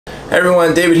Hey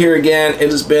everyone, David here again.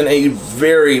 It has been a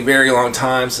very long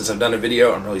time since I've done a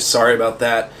video. I'm really sorry about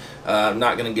that. I'm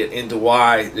not going to get into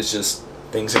why. It's just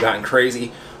things have gotten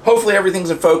crazy. Hopefully everything's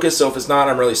in focus, so if it's not,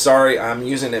 I'm really sorry. I'm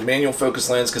using a manual focus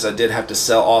lens because I did have to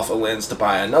sell off a lens to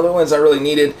buy another lens I really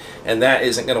needed, and that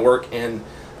isn't going to work in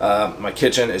my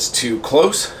kitchen. It's too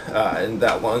close, and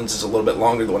that lens is a little bit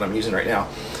longer than what I'm using right now.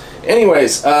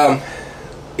 Anyways,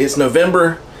 it's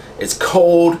November. It's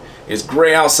cold. It's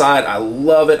gray outside. I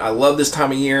love it. I love this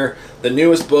time of year. The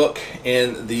newest book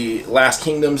in the Last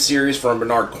Kingdom series from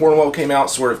Bernard Cornwell came out,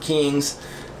 Sword of Kings.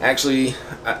 Actually,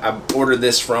 I ordered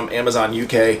this from Amazon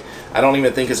UK. I don't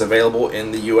even think it's available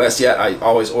in the US yet. I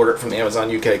always order it from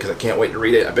Amazon UK because I can't wait to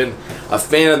read it. I've been a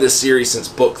fan of this series since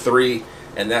book 3,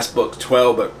 and that's book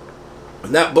 12. But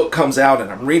when that book comes out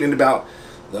and I'm reading about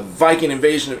the Viking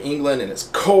invasion of England and it's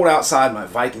cold outside, my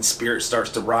Viking spirit starts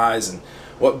to rise. And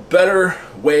what better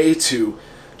way to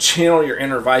channel your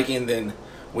inner Viking than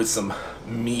with some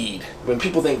mead? When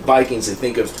people think Vikings, they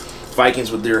think of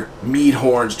Vikings with their mead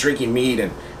horns, drinking mead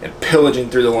and pillaging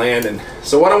through the land. And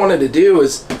so what I wanted to do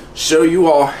is show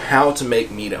you all how to make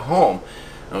mead at home.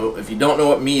 Now, if you don't know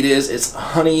what mead is, it's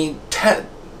honey.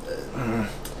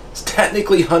 It's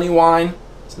technically honey wine.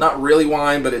 It's not really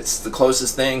wine, but it's the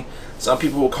closest thing. Some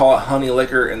people will call it honey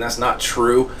liquor, and that's not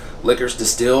true. Liquor's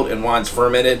distilled and wine's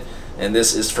fermented, and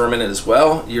this is fermented as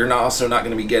well. You're also not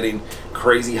going to be getting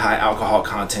crazy high alcohol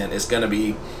content. It's going to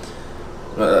be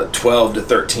 12 to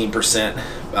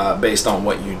 13% based on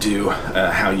what you do,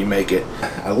 how you make it.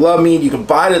 I love mead. You can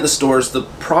buy it at the stores. The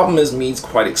problem is mead's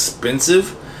quite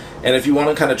expensive, and if you want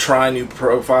to kind of try new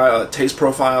taste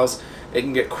profiles, it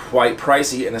can get quite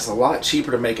pricey, and it's a lot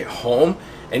cheaper to make it home,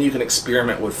 and you can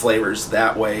experiment with flavors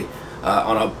that way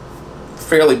on a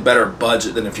fairly better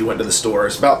budget than if you went to the store.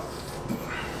 It's about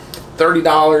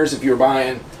 $30 if you're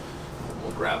buying.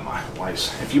 We'll grab my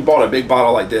wife's. If you bought a big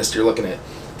bottle like this, you're looking at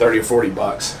 30 or 40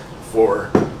 bucks for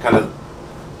kind of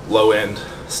low-end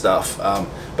stuff.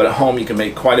 But at home you can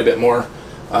make quite a bit more.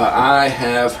 I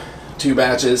have 2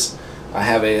 batches. I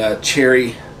have a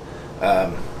cherry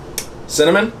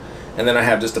cinnamon, and then I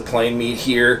have just a plain mead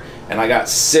here, and I got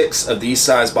 6 of these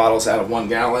size bottles out of 1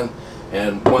 gallon,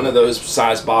 and one of those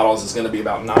size bottles is going to be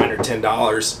about $9 or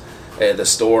 $10 at the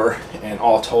store, and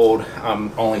all told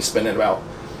I'm only spending about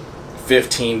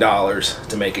 $15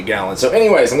 to make a gallon. So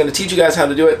anyways, I'm going to teach you guys how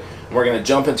to do it, and we're going to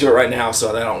jump into it right now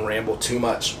so that I don't ramble too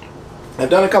much. I've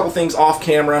done a couple things off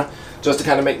camera just to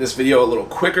kind of make this video a little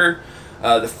quicker.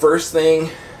 The first thing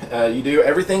you do,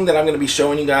 everything that I'm going to be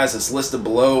showing you guys is listed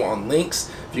below on links.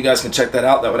 If you guys can check that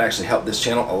out, that would actually help this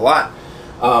channel a lot.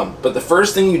 But the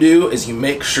first thing you do is you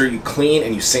make sure you clean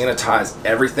and you sanitize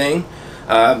everything.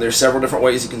 There's several different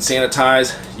ways you can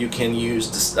sanitize. You can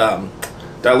use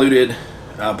diluted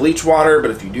bleach water,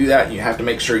 but if you do that, you have to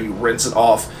make sure you rinse it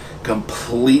off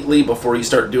completely before you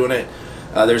start doing it.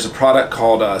 There's a product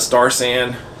called Star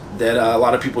Sand that a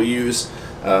lot of people use.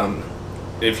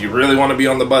 If you really want to be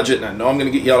on the budget, and I know I'm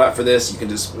going to get yelled at for this, you can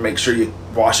just make sure you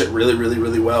wash it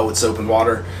really well with soap and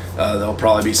water. There'll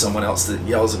probably be someone else that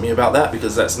yells at me about that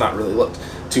because that's not really looked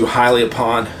too highly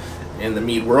upon in the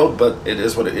mead world, but it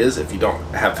is what it is if you don't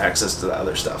have access to the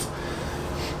other stuff.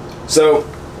 So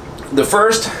the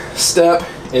first step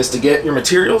is to get your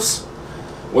materials,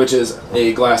 which is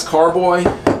a glass carboy,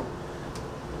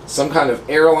 some kind of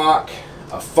airlock,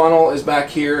 a funnel is back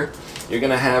here. You're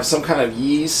going to have some kind of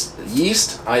yeast.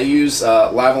 I use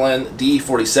Lavalin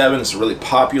D47. It's a really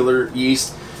popular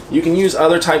yeast. You can use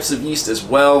other types of yeast as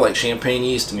well, like champagne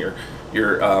yeast, and your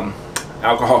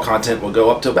alcohol content will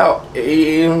go up to about,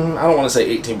 I don't want to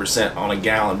say 18% on a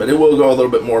gallon, but it will go a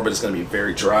little bit more, but it's going to be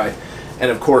very dry.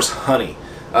 And of course, honey.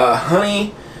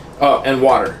 And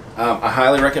water. I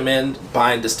highly recommend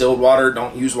buying distilled water.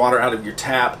 Don't use water out of your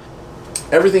tap.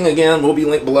 Everything, again, will be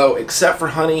linked below except for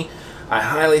honey. I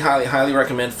highly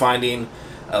recommend finding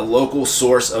a local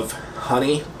source of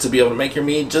honey to be able to make your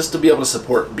mead, just to be able to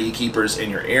support beekeepers in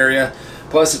your area.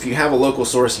 Plus, if you have a local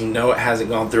source, you know it hasn't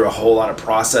gone through a whole lot of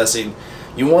processing.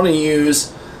 You want to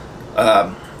use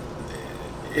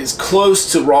as close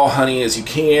to raw honey as you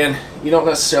can. You don't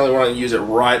necessarily want to use it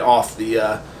right off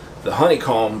the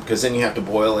honeycomb, because then you have to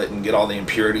boil it and get all the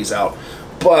impurities out.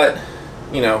 But,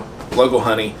 you know, local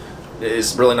honey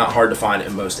is really not hard to find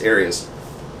in most areas.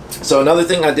 So another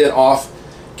thing I did off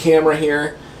camera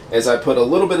here is I put a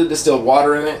little bit of distilled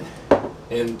water in it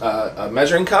in a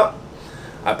measuring cup.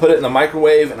 I put it in the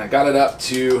microwave and I got it up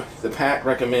to, the pack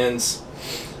recommends,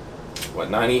 what,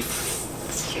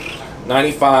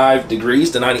 95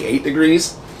 degrees to 98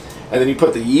 degrees. And then you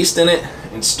put the yeast in it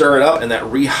and stir it up, and that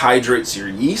rehydrates your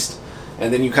yeast.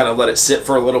 and then you kind of let it sit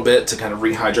for a little bit to kind of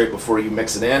rehydrate before you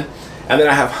mix it in. And then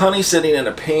I have honey sitting in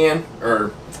a pan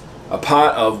or a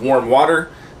pot of warm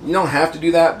water. You don't have to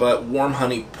do that, but warm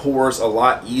honey pours a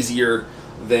lot easier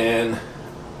than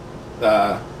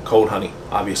cold honey,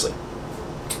 obviously.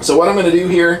 So what I'm going to do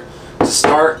here to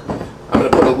start, I'm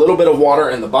going to put a little bit of water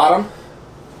in the bottom.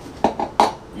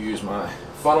 Use my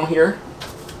funnel here.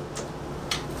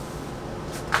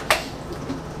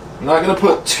 I'm not going to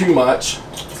put too much.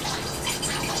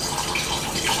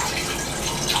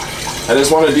 I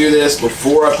just want to do this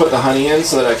before I put the honey in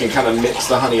so that I can kind of mix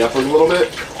the honey up a little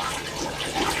bit.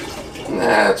 And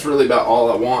that's really about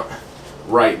all I want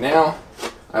right now.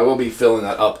 I will be filling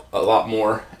that up a lot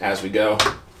more as we go.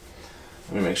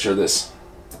 Let me make sure this,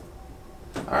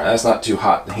 all right, that's not too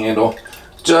hot to handle.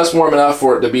 Just warm enough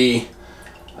for it to be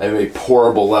a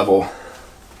pourable level.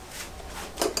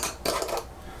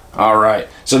 All right,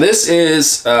 so this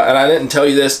is, and I didn't tell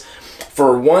you this,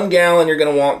 for 1 gallon, you're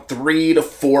gonna want 3 to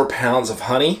 4 pounds of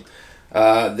honey.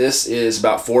 This is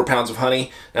about 4 pounds of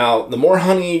honey. Now, the more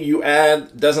honey you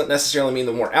add doesn't necessarily mean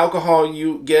the more alcohol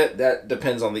you get. That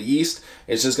depends on the yeast.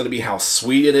 It's just gonna be how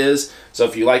sweet it is. So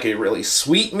if you like a really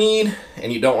sweet mead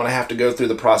and you don't wanna have to go through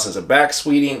the process of back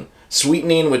sweetening,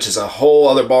 which is a whole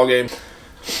other ballgame.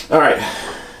 All right,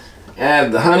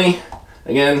 add the honey.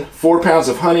 Again, 4 pounds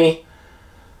of honey.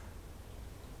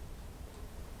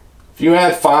 If you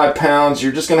add 5 pounds,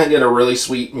 you're just gonna get a really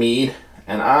sweet mead.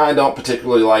 And I don't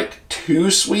particularly like too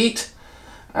sweet.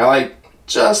 I like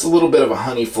just a little bit of a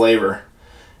honey flavor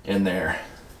in there.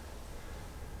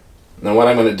 And then what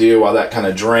I'm gonna do while that kind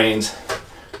of drains,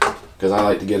 because I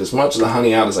like to get as much of the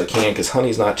honey out as I can, because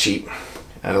honey's not cheap.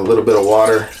 Add a little bit of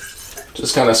water,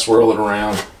 just kind of swirl it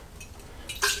around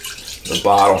the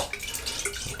bottle.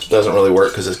 Which doesn't really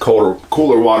work because it's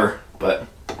cooler water, but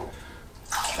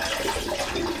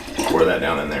pour that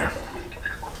down in there.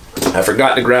 I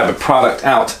forgot to grab a product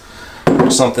out,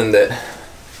 something that,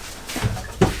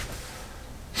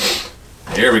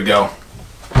 here we go,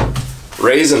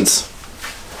 raisins.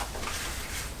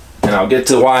 And I'll get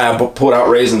to why I pulled out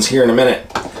raisins here in a minute.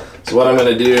 So what I'm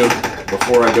going to do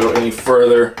before I go any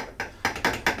further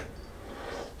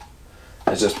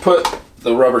is just put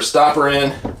the rubber stopper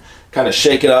in, kind of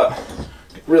shake it up,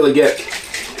 really get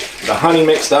the honey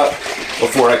mixed up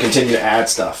before I continue to add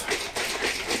stuff.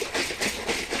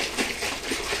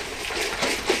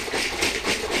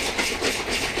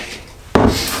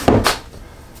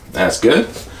 That's good.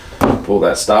 Pull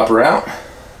that stopper out.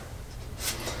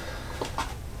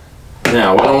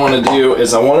 Now what I want to do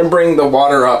is I want to bring the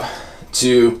water up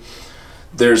to,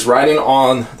 there's writing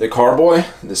on the carboy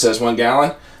that says 1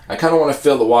 gallon. I kind of want to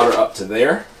fill the water up to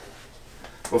there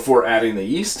before adding the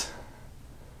yeast.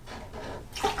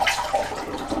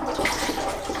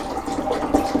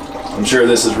 I'm sure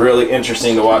this is really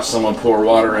interesting to watch someone pour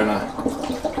water in a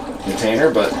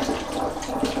container, but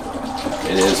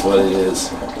it is what it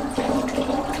is.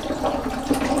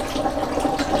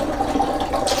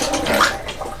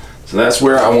 So that's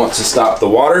where I want to stop the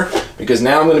water, because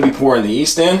now I'm going to be pouring the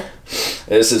yeast in.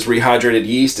 This is rehydrated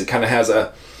yeast. It kind of has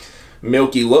a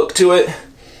milky look to it,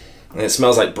 and it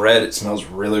smells like bread. It smells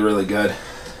really, really good.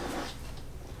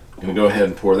 I'm going to go ahead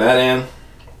and pour that in.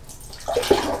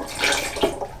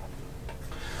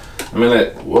 I'm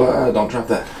going to, well, don't drop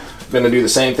that. I'm going to do the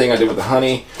same thing I did with the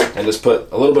honey and just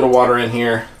put a little bit of water in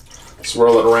here,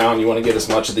 swirl it around. You want to get as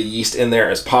much of the yeast in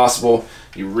there as possible.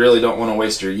 You really don't want to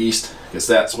waste your yeast, because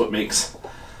that's what makes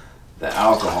the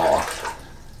alcohol.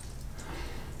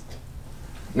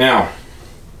 Now,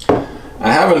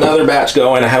 I have another batch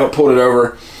going. I haven't pulled it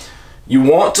over. You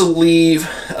want to leave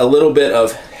a little bit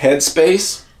of head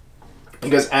space,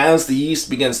 because as the yeast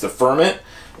begins to ferment,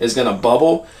 it's going to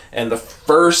bubble, and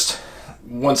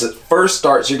once it first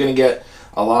starts, you're going to get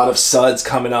a lot of suds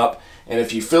coming up, and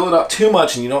if you fill it up too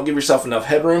much and you don't give yourself enough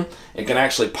headroom, it can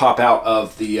actually pop out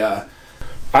of the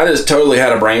I just totally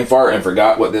had a brain fart and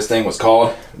forgot what this thing was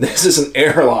called. This is an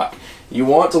airlock. You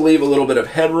want to leave a little bit of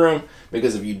headroom,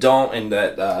 because if you don't, and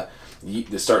that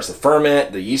it starts to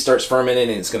ferment, the yeast starts fermenting,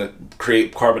 and it's going to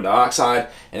create carbon dioxide,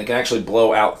 and it can actually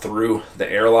blow out through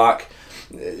the airlock.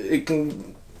 It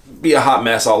can be a hot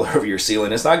mess all over your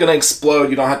ceiling. It's not going to explode.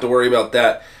 You don't have to worry about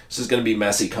that. It's just going to be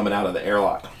messy coming out of the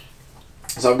airlock.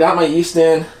 So I've got my yeast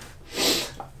in.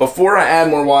 Before I add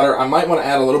more water, I might want to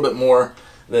add a little bit more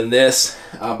than this,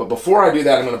 but before I do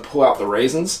that, I'm going to pull out the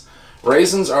raisins.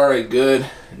 Raisins are a good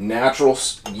natural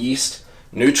yeast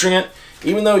nutrient.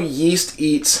 Even though yeast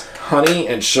eats honey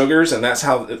and sugars, and that's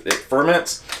how it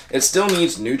ferments, it still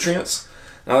needs nutrients.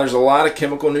 Now, there's a lot of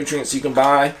chemical nutrients you can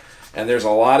buy, and there's a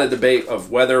lot of debate of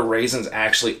whether raisins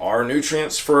actually are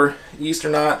nutrients for yeast or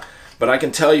not, but I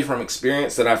can tell you from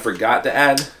experience that I forgot to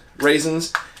add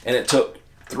raisins, and it took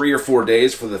 3 or 4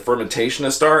 days for the fermentation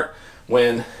to start.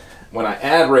 When I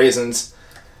add raisins,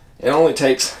 it only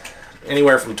takes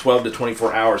anywhere from 12 to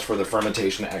 24 hours for the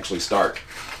fermentation to actually start.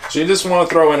 So you just want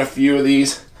to throw in a few of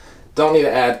these. Don't need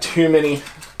to add too many.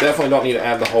 Definitely don't need to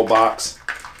add the whole box.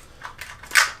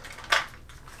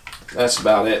 That's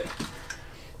about it.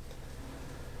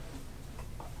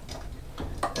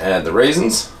 Add the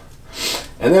raisins.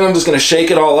 And then I'm just going to shake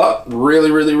it all up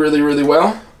really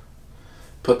well.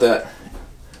 Put that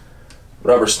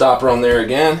rubber stopper on there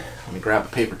again. Let me grab a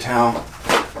paper towel.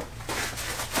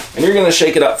 And you're going to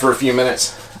shake it up for a few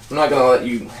minutes. I'm not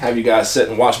going to have you guys sit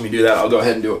and watch me do that. I'll go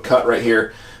ahead and do a cut right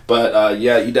here. But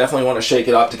yeah, you definitely want to shake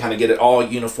it up to kind of get it all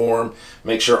uniform.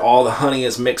 Make sure all the honey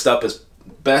is mixed up as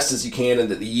best as you can, and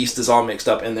that the yeast is all mixed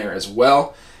up in there as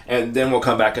well. And then we'll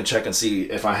come back and check and see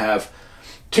if I have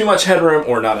too much headroom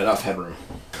or not enough headroom.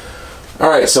 All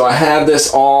right, so I have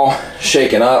this all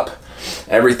shaken up.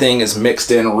 Everything is mixed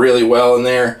in really well in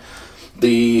there.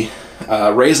 The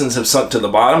raisins have sunk to the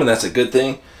bottom, and that's a good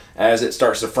thing. As it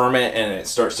starts to ferment and it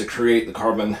starts to create the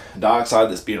carbon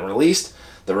dioxide that's being released,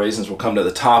 the raisins will come to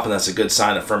the top, and that's a good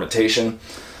sign of fermentation.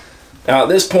 Now at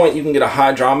this point, you can get a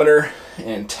hydrometer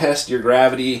and test your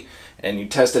gravity, and you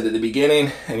test it at the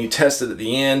beginning and you test it at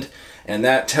the end, and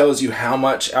that tells you how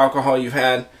much alcohol you've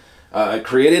had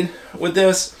created with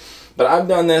this. But I've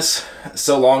done this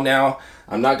so long now,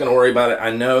 I'm not going to worry about it. I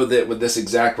know that with this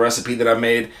exact recipe that I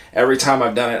made, every time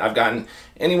I've done it, I've gotten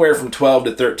anywhere from 12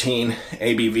 to 13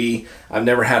 ABV. I've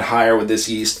never had higher with this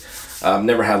yeast. I've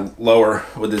never had lower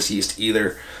with this yeast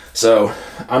either. So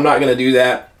I'm not going to do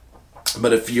that.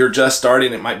 But if you're just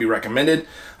starting, it might be recommended.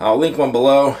 I'll link one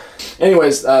below.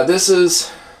 Anyways, this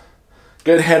is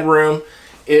good headroom.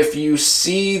 If you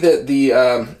see that the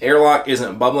airlock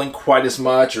isn't bubbling quite as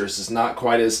much, or is not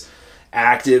quite as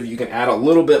active, you can add a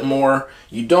little bit more.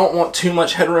 You don't want too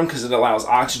much headroom because it allows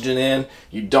oxygen in.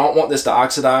 You don't want this to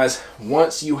oxidize.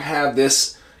 Once you have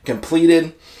this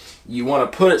completed, you want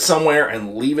to put it somewhere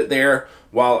and leave it there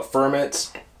while it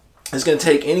ferments. It's going to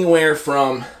take anywhere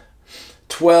from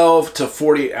 12 to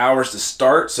 48 hours to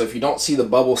start. So if you don't see the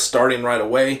bubbles starting right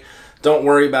away, don't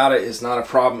worry about it. It's not a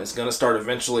problem. It's going to start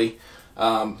eventually.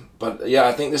 But yeah,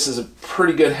 I think this is a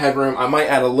pretty good headroom. I might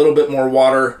add a little bit more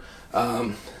water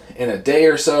in a day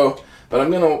or so, but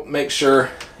I'm going to make sure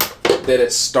that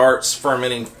it starts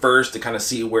fermenting first to kind of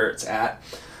see where it's at.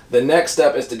 The next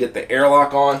step is to get the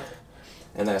airlock on,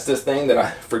 and that's this thing that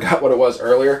I forgot what it was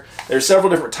earlier. There's several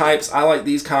different types. I like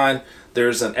these kind.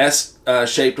 There's an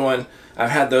S-shaped one. I've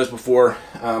had those before.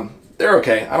 They're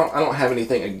okay. I don't have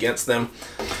anything against them.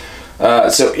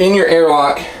 So in your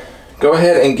airlock, go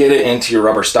ahead and get it into your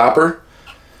rubber stopper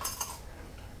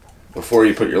before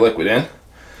you put your liquid in.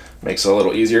 Makes it a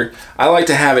little easier. I like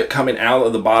to have it coming out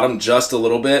of the bottom just a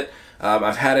little bit.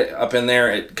 I've had it up in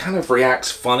there. It kind of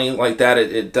reacts funny like that.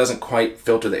 It doesn't quite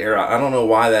filter the air out. I don't know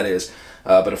why that is,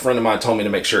 but a friend of mine told me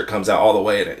to make sure it comes out all the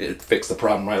way, and it fixed the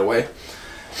problem right away.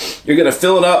 You're going to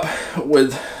fill it up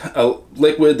with a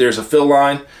liquid. There's a fill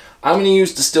line. I'm going to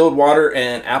use distilled water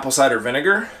and apple cider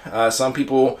vinegar. Some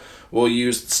people will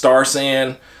use Star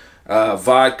San,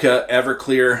 vodka,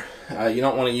 Everclear. You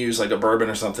don't want to use like a bourbon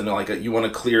or something like that. You want a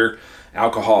clear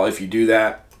alcohol if you do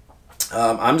that.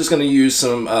 I'm just going to use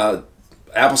some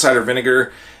apple cider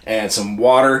vinegar and some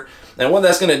water. And what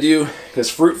that's going to do, because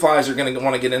fruit flies are going to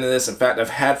want to get into this. In fact,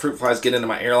 I've had fruit flies get into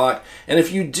my airlock. And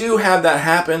if you do have that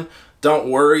happen, don't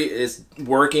worry. It's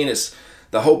working. It's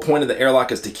the whole point of the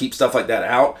airlock is to keep stuff like that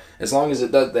out. As long as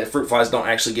it does, that fruit flies don't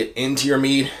actually get into your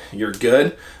mead, you're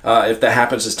good. If that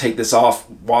happens, just take this off,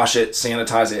 wash it,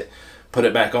 sanitize it, put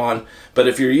it back on. But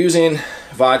if you're using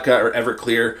vodka or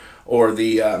Everclear or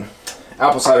the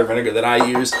apple cider vinegar that I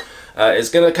use, it's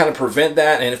going to kind of prevent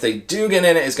that. And if they do get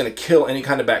in it, it's going to kill any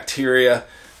kind of bacteria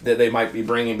that they might be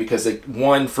bringing, because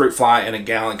one fruit fly in a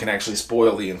gallon can actually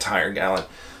spoil the entire gallon.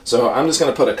 So I'm just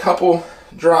going to put a couple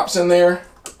drops in there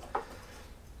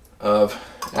of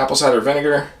apple cider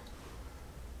vinegar.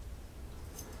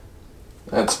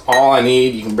 That's all I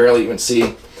need. You can barely even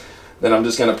see. Then I'm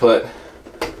just going to put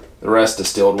the rest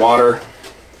distilled water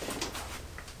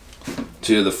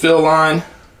to the fill line.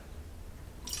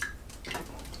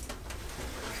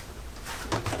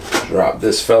 Drop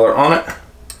this feller on it,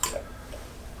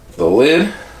 the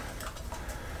lid,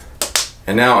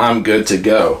 and now I'm good to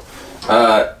go.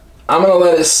 I'm going to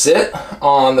let it sit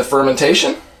on the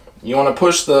fermentation. You want to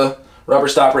push the rubber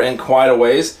stopper in quite a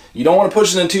ways. You don't want to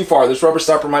push it in too far. This rubber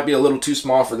stopper might be a little too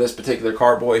small for this particular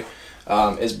carboy.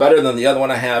 It's better than the other one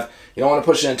I have. You don't want to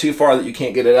push it in too far that you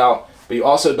can't get it out, but you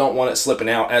also don't want it slipping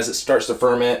out as it starts to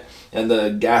ferment. and the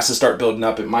gases start building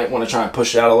up, it might want to try and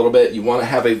push it out a little bit. You want to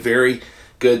have a very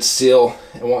good seal.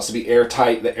 It wants to be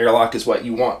airtight. The airlock is what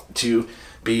you want to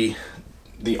be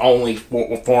the only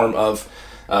form of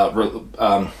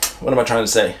what am I trying to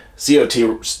say?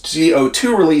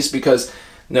 CO2 release, because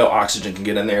no oxygen can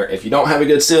get in there. If you don't have a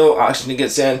good seal, oxygen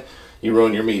gets in, you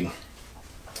ruin your mead.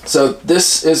 So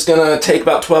this is gonna take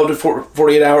about 12 to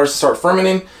 48 hours to start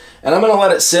fermenting, and I'm gonna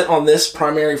let it sit on this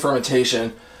primary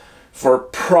fermentation for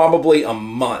probably a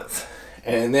month.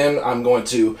 And then I'm going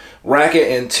to rack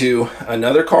it into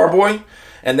another carboy,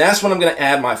 and that's when I'm gonna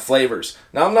add my flavors.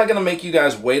 Now I'm not gonna make you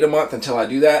guys wait a month until I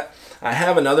do that. I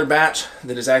have another batch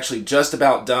that is actually just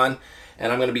about done,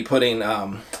 and I'm gonna be putting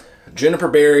juniper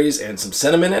berries and some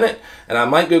cinnamon in it, and I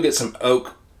might go get some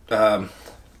oak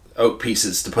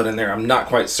pieces to put in there. I'm not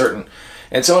quite certain.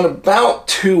 And so in about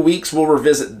 2 weeks we'll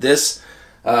revisit this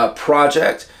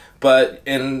project, but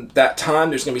in that time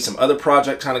there's gonna be some other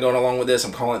project kind of going along with this.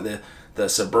 I'm calling it the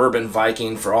Suburban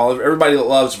Viking. For everybody that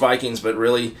loves Vikings but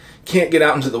really can't get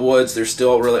out into the woods, there's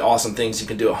still really awesome things you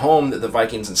can do at home that the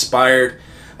Vikings inspired.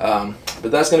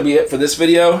 But that's going to be it for this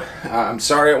video. I'm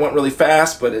sorry it went really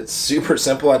fast, but it's super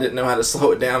simple. I didn't know how to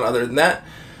slow it down other than that.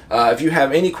 If you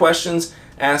have any questions,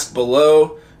 ask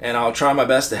below, and I'll try my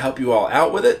best to help you all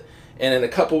out with it. And in a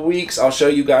couple weeks, I'll show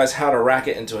you guys how to rack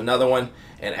it into another one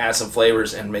and add some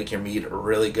flavors and make your mead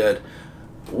really good.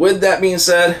 With that being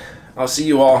said, I'll see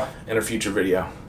you all in a future video.